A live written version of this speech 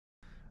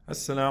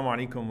Assalamu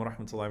alaikum wa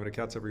rahmatullahi wa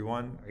barakatuh,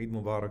 everyone. Eid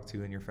Mubarak to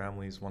you and your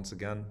families once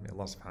again. May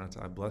Allah subhanahu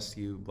wa ta'ala bless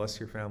you, bless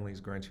your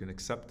families, grant you an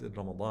accepted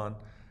Ramadan,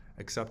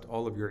 accept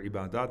all of your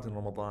ibadat in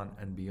Ramadan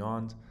and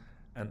beyond,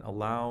 and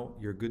allow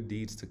your good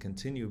deeds to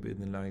continue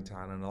bi'idhnillahi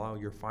ta'ala, and allow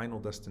your final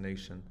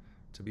destination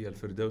to be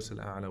al-Firdaus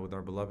al-A'la with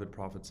our beloved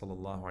Prophet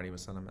sallallahu alaihi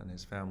wasallam and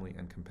his family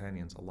and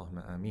companions.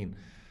 Allahumma ameen.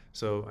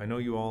 So I know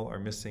you all are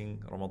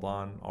missing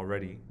Ramadan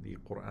already, the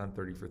Quran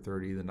 30 for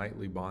 30, the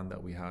nightly bond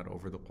that we had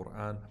over the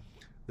Quran,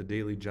 the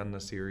daily Jannah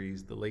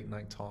series, the late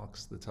night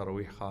talks, the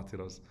Taraweeh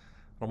Khatiras.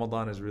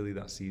 Ramadan is really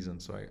that season.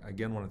 So I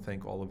again want to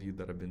thank all of you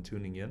that have been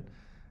tuning in.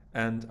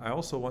 And I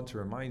also want to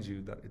remind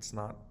you that it's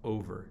not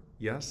over.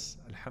 Yes,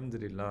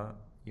 alhamdulillah,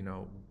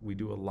 we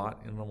do a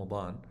lot in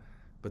Ramadan,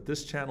 but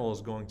this channel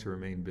is going to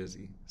remain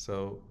busy.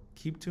 So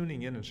keep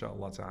tuning in,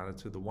 inshallah ta'ala,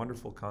 to the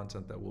wonderful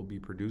content that we'll be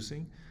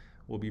producing.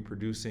 We'll be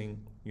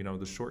producing,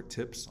 the short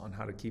tips on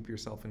how to keep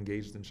yourself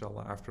engaged,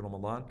 inshallah, after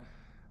Ramadan.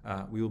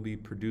 We will be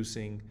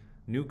producing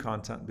new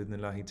content,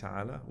 bidnillahi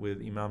ta'ala,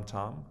 with Imam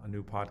Tom, a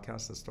new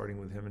podcast that's starting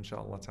with him,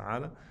 inshallah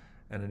ta'ala,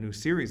 and a new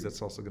series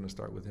that's also going to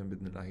start with him,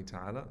 bidnillahi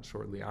ta'ala,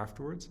 shortly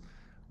afterwards.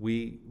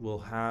 We will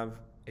have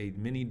a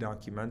mini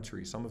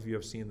documentary. Some of you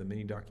have seen the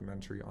mini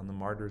documentary on the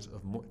martyrs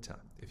of Mu'tah.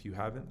 If you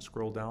haven't,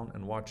 scroll down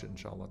and watch it,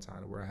 inshallah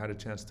ta'ala, where I had a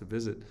chance to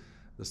visit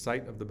the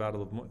site of the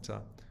Battle of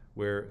Mu'tah,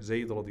 where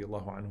Zayd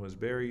radiallahu anhu is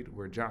buried,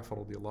 where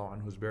Ja'far radiallahu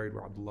anhu is buried,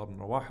 where Abdullah ibn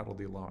Rawaha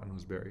radiallahu anhu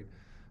is buried.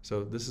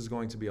 So this is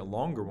going to be a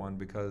longer one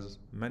because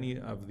many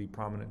of the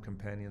prominent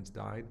companions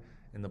died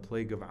in the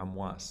plague of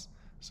Amwas.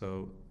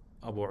 So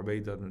Abu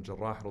Ubaidah ibn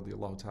Jarrah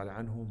radiallahu ta'ala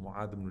anhu,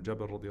 Mu'adh ibn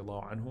Jabal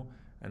radiallahu anhu,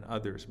 and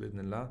others,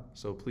 bi'idhnillah.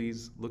 So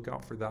please look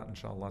out for that,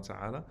 inshallah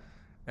ta'ala.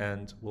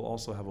 And we'll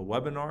also have a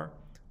webinar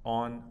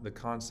on the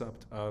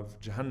concept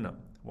of Jahannam.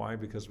 Why?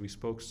 Because we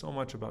spoke so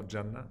much about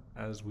Jannah,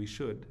 as we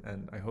should,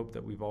 and I hope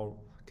that we've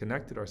all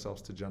connected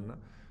ourselves to Jannah.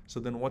 So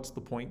then what's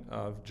the point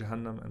of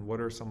Jahannam, and what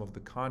are some of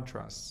the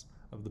contrasts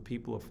of the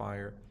people of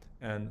fire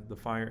and the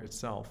fire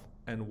itself,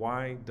 and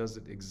why does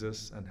it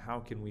exist, and how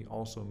can we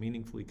also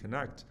meaningfully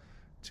connect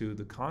to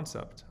the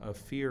concept of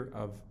fear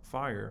of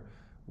fire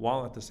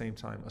while at the same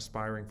time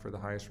aspiring for the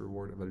highest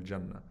reward of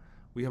Al-Jannah.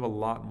 We have a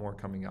lot more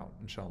coming out,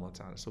 inshallah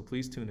ta'ala. So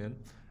please tune in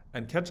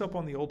and catch up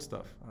on the old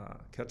stuff.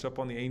 Catch up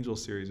on the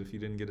Angels series if you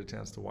didn't get a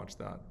chance to watch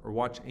that. Or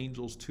watch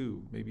Angels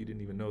 2. Maybe you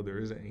didn't even know there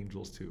is an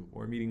Angels 2.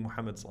 Or Meeting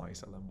Muhammad sallallahu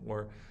alaihi wasallam.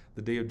 Or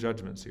the Day of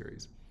Judgment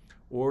series.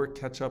 Or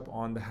catch up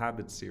on the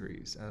Habits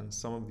series and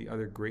some of the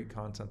other great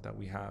content that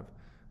we have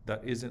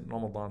that isn't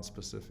Ramadan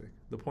specific.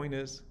 The point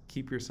is,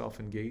 keep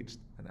yourself engaged.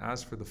 And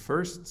as for the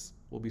firsts,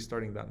 we'll be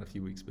starting that in a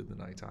few weeks,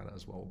 bidnillahi ta'ala,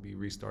 as well. We'll be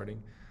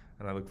restarting,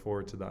 and I look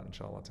forward to that,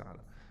 inshallah ta'ala.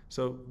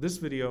 So this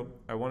video,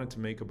 I wanted to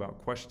make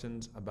about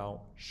questions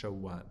about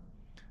Shawwal.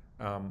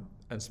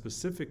 And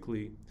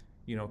specifically,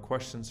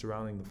 questions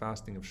surrounding the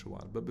fasting of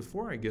Shawwal. But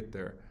before I get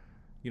there,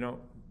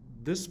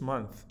 this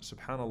month,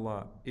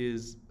 subhanAllah,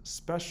 is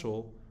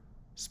special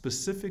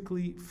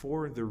specifically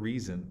for the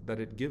reason that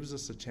it gives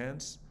us a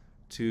chance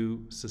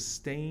to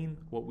sustain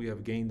what we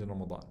have gained in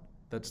Ramadan.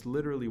 That's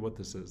literally what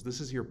this is.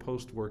 This is your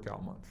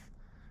post-workout month.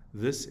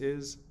 This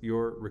is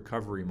your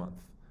recovery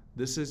month.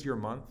 This is your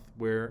month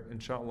where,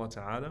 inshallah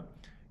ta'ala,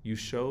 you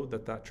show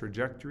that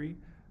trajectory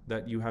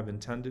that you have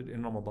intended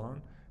in Ramadan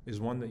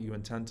is one that you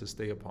intend to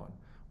stay upon.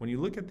 When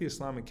you look at the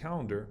Islamic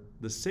calendar,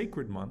 the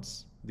sacred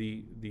months,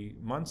 the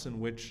months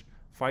in which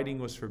fighting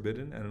was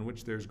forbidden and in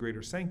which there's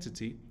greater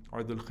sanctity,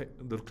 are Dhul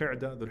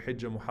Qa'dah, Dhul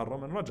Hijjah,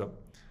 Muharram, and Rajab.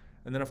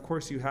 And then, of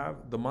course, you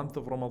have the month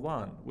of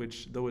Ramadan,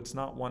 which, though it's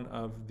not one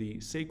of the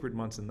sacred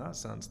months in that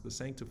sense, the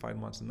sanctified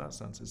months in that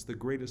sense, it's the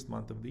greatest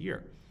month of the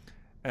year.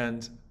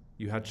 And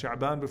you had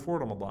Sha'ban before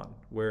Ramadan,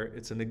 where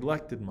it's a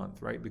neglected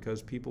month, right?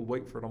 Because people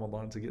wait for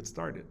Ramadan to get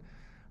started.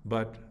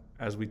 But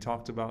as we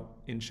talked about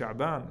in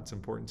Sha'ban, it's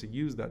important to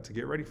use that to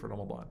get ready for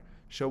Ramadan.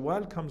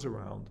 Shawwal comes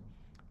around,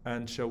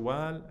 and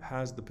Shawwal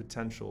has the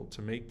potential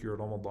to make your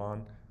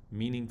Ramadan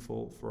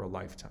meaningful for a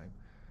lifetime.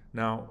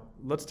 Now,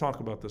 let's talk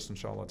about this,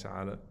 inshallah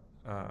ta'ala,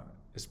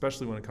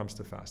 especially when it comes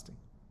to fasting.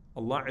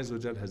 Allah Azza wa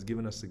Jal has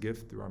given us a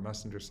gift through our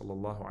Messenger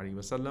sallallahu alaihi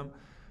wasallam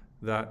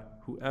that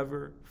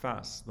whoever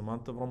fasts the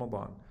month of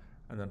Ramadan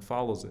and then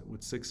follows it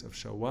with 6 of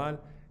Shawwal,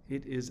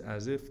 it is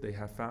as if they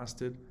have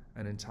fasted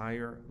an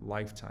entire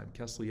lifetime.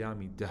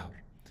 Kasliyami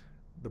dahr.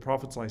 The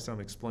Prophet ﷺ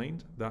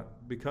explained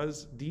that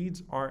because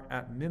deeds are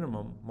at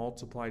minimum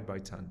multiplied by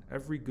 10.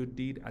 Every good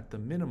deed at the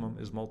minimum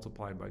is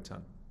multiplied by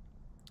 10.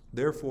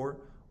 Therefore,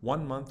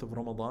 1 month of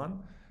Ramadan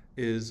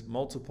is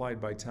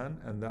multiplied by 10,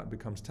 and that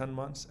becomes 10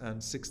 months,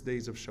 and 6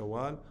 days of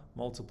Shawwal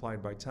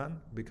multiplied by 10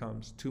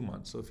 becomes 2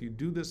 months. So if you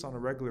do this on a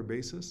regular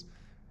basis,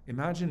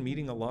 imagine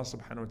meeting Allah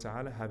subhanahu wa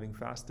ta'ala having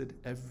fasted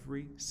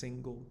every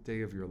single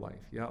day of your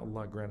life. Ya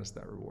Allah, grant us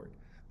that reward.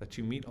 That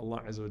you meet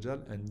Allah Azza wa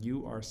Jal and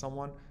you are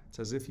someone, it's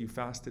as if you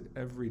fasted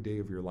every day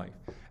of your life.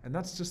 And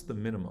that's just the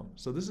minimum.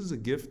 So this is a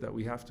gift that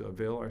we have to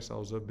avail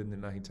ourselves of,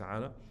 bidnillahi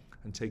ta'ala,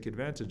 and take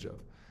advantage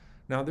of.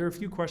 Now, there are a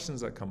few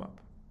questions that come up.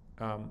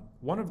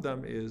 One of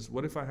them is,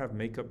 what if I have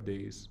makeup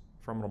days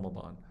from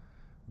Ramadan?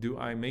 do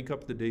I make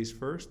up the days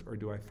first or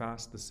do I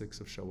fast the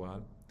 6th of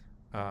Shawwal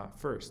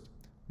first?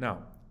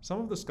 Now,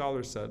 some of the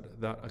scholars said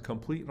that a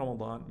complete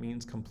Ramadan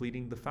means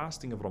completing the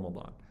fasting of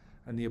Ramadan,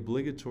 and the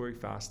obligatory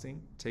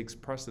fasting takes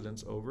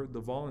precedence over the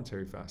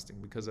voluntary fasting,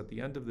 because at the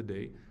end of the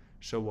day,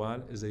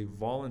 Shawwal is a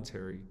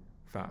voluntary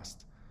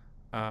fast.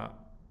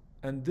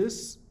 And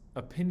this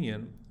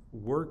opinion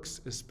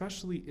works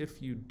especially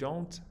if you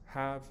don't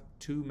have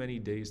too many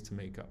days to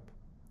make up.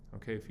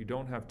 Okay, if you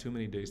don't have too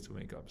many days to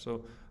make up.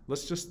 So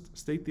let's just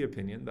state the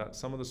opinion that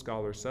some of the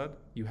scholars said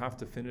you have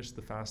to finish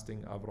the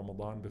fasting of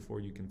Ramadan before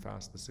you can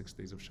fast the 6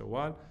 days of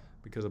Shawwal,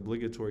 because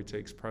obligatory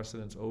takes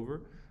precedence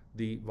over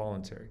the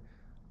voluntary.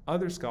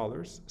 Other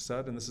scholars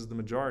said, and this is the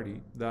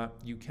majority, that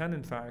you can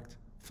in fact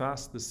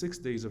fast the 6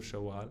 days of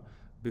Shawwal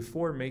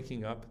before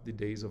making up the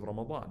days of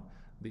Ramadan.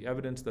 The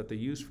evidence that they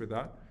use for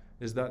that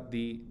is that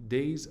the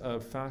days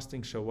of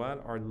fasting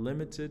Shawwal are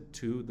limited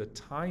to the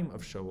time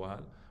of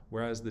Shawwal,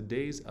 whereas the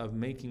days of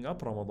making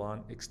up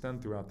Ramadan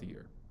extend throughout the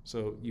year.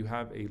 So you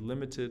have a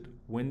limited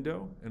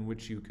window in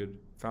which you could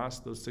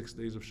fast those 6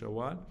 days of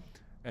Shawwal,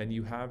 and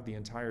you have the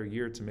entire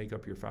year to make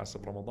up your fast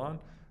of Ramadan.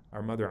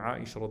 Our mother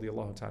Aisha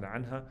radiallahu ta'ala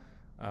anha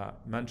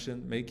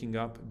mentioned making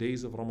up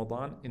days of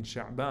Ramadan in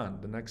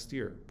Sha'ban, the next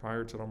year,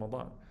 prior to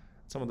Ramadan.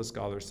 Some of the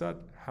scholars said,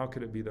 how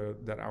could it be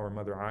that our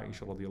mother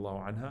Aisha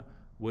radiallahu anha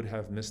would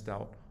have missed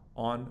out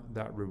on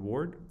that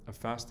reward of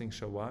fasting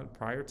Shawwal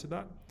prior to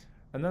that?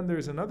 And then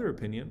there's another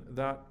opinion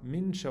that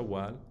min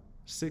Shawwal,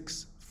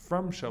 6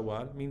 from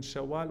Shawwal, means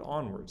Shawwal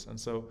onwards. And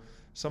so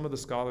some of the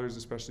scholars,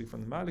 especially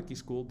from the Maliki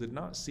school, did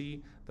not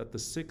see that the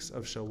 6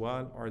 of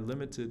Shawwal are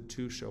limited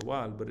to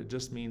Shawwal, but it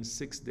just means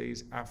 6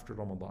 days after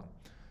Ramadan.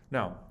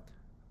 Now,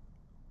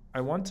 I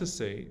want to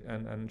say,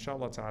 and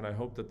inshallah ta'ala, I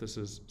hope that this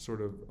is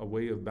sort of a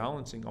way of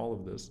balancing all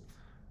of this,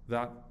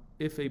 that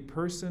if a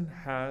person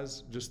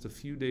has just a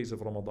few days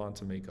of Ramadan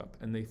to make up,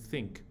 and they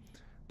think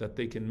that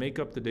they can make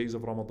up the days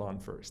of Ramadan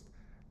first,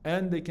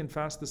 and they can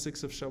fast the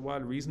 6th of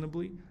Shawwal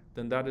reasonably,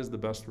 then that is the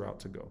best route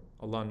to go.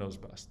 Allah knows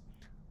best.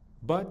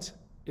 But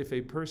if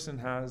a person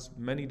has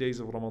many days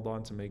of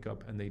Ramadan to make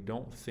up and they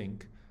don't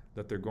think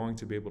that they're going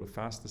to be able to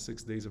fast the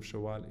 6 days of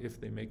Shawwal if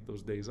they make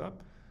those days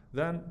up,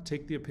 then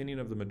take the opinion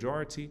of the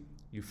majority.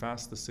 You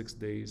fast the 6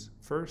 days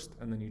first,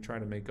 and then you try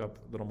to make up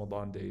the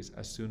Ramadan days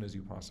as soon as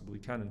you possibly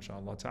can,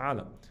 inshallah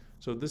ta'ala.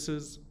 So this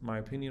is my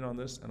opinion on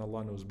this, and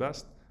Allah knows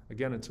best.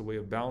 Again, it's a way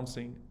of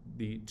balancing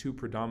the two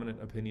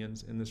predominant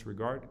opinions in this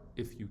regard.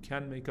 If you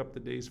can make up the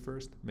days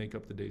first, make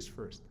up the days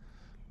first.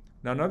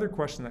 Now, another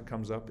question that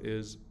comes up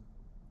is,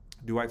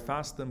 do I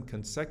fast them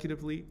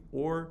consecutively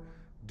or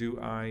do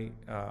I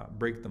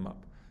break them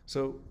up?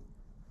 So,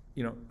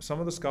 some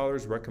of the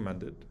scholars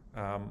recommended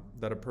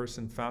that a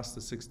person fast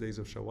the 6 days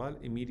of Shawwal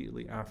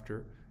immediately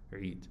after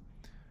Eid.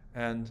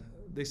 And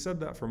they said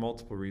that for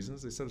multiple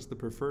reasons. They said it's the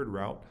preferred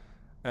route,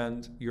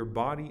 and your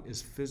body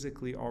is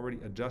physically already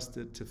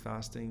adjusted to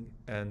fasting,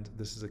 and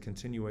this is a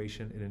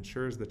continuation. It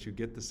ensures that you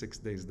get the 6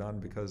 days done,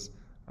 because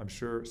I'm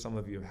sure some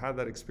of you have had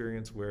that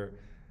experience where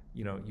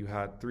you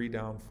had 3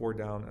 down, 4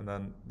 down, and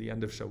then the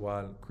end of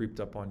Shawwal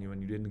creeped up on you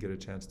and you didn't get a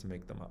chance to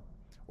make them up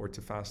or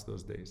to fast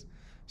those days.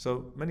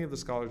 So many of the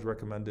scholars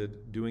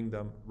recommended doing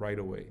them right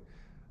away.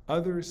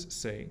 Others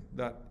say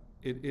that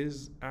it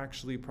is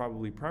actually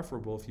probably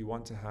preferable, if you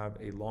want to have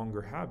a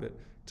longer habit,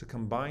 to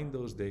combine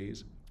those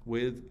days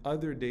with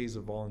other days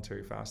of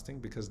voluntary fasting,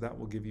 because that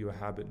will give you a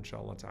habit,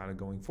 inshallah ta'ala,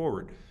 going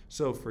forward.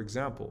 So, for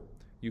example,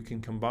 you can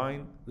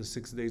combine the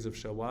 6 days of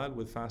Shawwal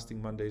with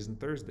fasting Mondays and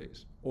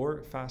Thursdays,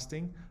 or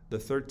fasting the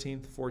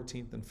 13th,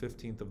 14th, and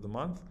 15th of the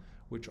month,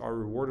 which are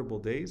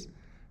rewardable days.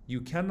 You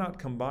cannot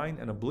combine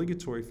an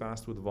obligatory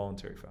fast with a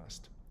voluntary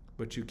fast,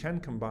 but you can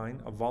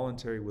combine a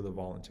voluntary with a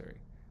voluntary.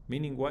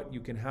 Meaning what?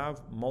 You can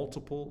have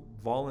multiple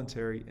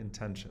voluntary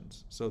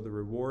intentions. So the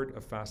reward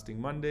of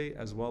fasting Monday,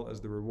 as well as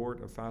the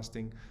reward of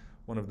fasting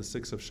one of the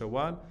 6 of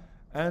Shawwal.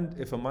 And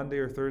if a Monday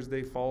or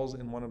Thursday falls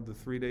in one of the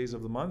 3 days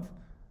of the month,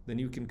 then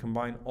you can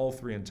combine all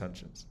 3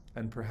 intentions.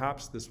 And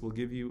perhaps this will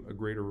give you a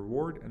greater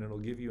reward, and it'll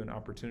give you an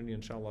opportunity,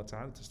 inshallah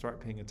ta'ala, to start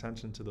paying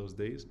attention to those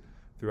days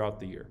throughout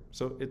the year.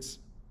 So it's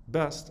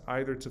best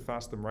either to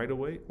fast them right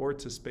away or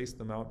to space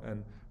them out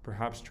and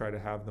perhaps try to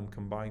have them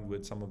combined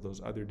with some of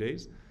those other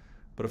days.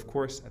 But of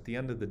course, at the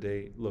end of the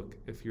day, look,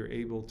 if you're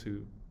able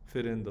to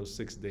fit in those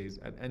 6 days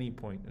at any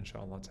point,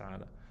 inshallah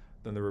ta'ala,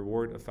 then the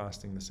reward of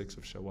fasting the 6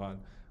 of Shawwal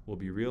will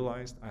be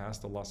realized. I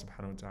ask Allah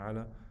subhanahu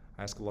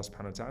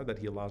wa ta'ala that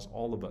He allows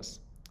all of us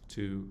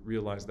to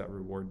realize that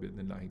reward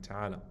bi'idhnillahi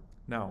ta'ala.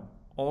 Now,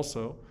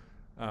 also,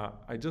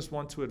 I just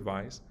want to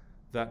advise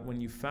that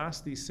when you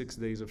fast these 6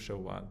 days of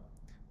Shawwal,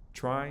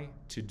 try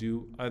to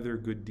do other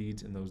good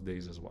deeds in those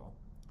days as well.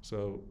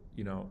 So,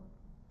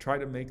 try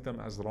to make them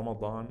as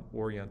Ramadan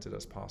oriented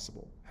as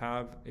possible.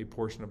 Have a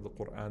portion of the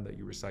Quran that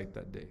you recite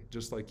that day,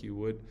 just like you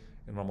would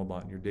in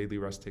Ramadan, your daily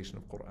recitation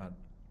of Quran.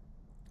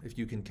 If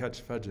you can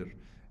catch Fajr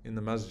in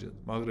the masjid,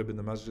 Maghrib in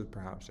the masjid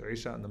perhaps, or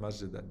Isha in the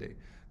masjid that day.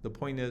 The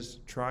point is,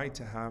 try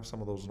to have some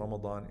of those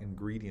Ramadan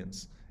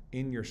ingredients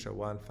in your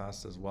Shawwal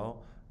fast as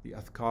well. The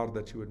adhkar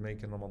that you would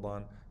make in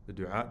Ramadan, the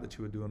dua that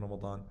you would do in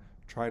Ramadan,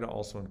 try to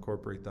also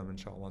incorporate them,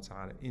 inshallah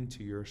ta'ala,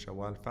 into your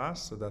Shawwal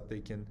fast so that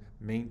they can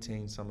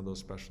maintain some of those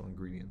special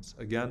ingredients.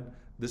 Again,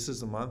 this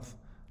is a month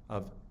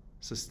of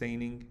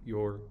sustaining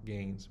your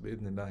gains,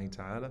 bi'idhnillahi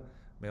ta'ala.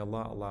 May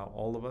Allah allow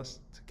all of us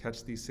to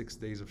catch these 6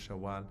 days of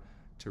Shawwal,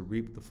 to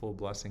reap the full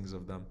blessings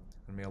of them.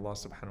 And may Allah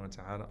subhanahu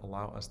wa ta'ala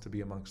allow us to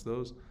be amongst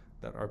those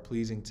that are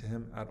pleasing to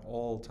Him at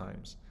all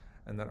times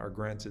and that are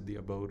granted the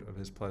abode of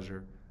His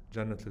pleasure,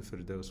 Jannat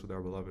al-Firdaus, with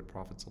our beloved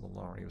Prophet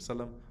sallallahu alaihi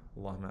wasallam.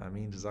 Allahumma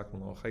ameen,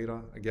 jazakumullahu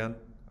khaira. Again,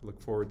 I look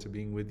forward to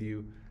being with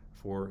you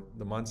for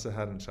the months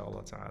ahead,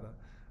 inshallah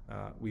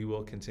ta'ala. We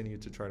will continue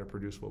to try to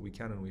produce what we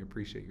can, and we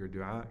appreciate your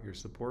dua, your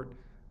support,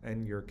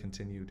 and your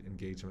continued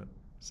engagement.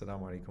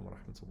 Assalamu alaikum wa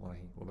rahmatullahi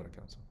wa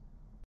barakatuh.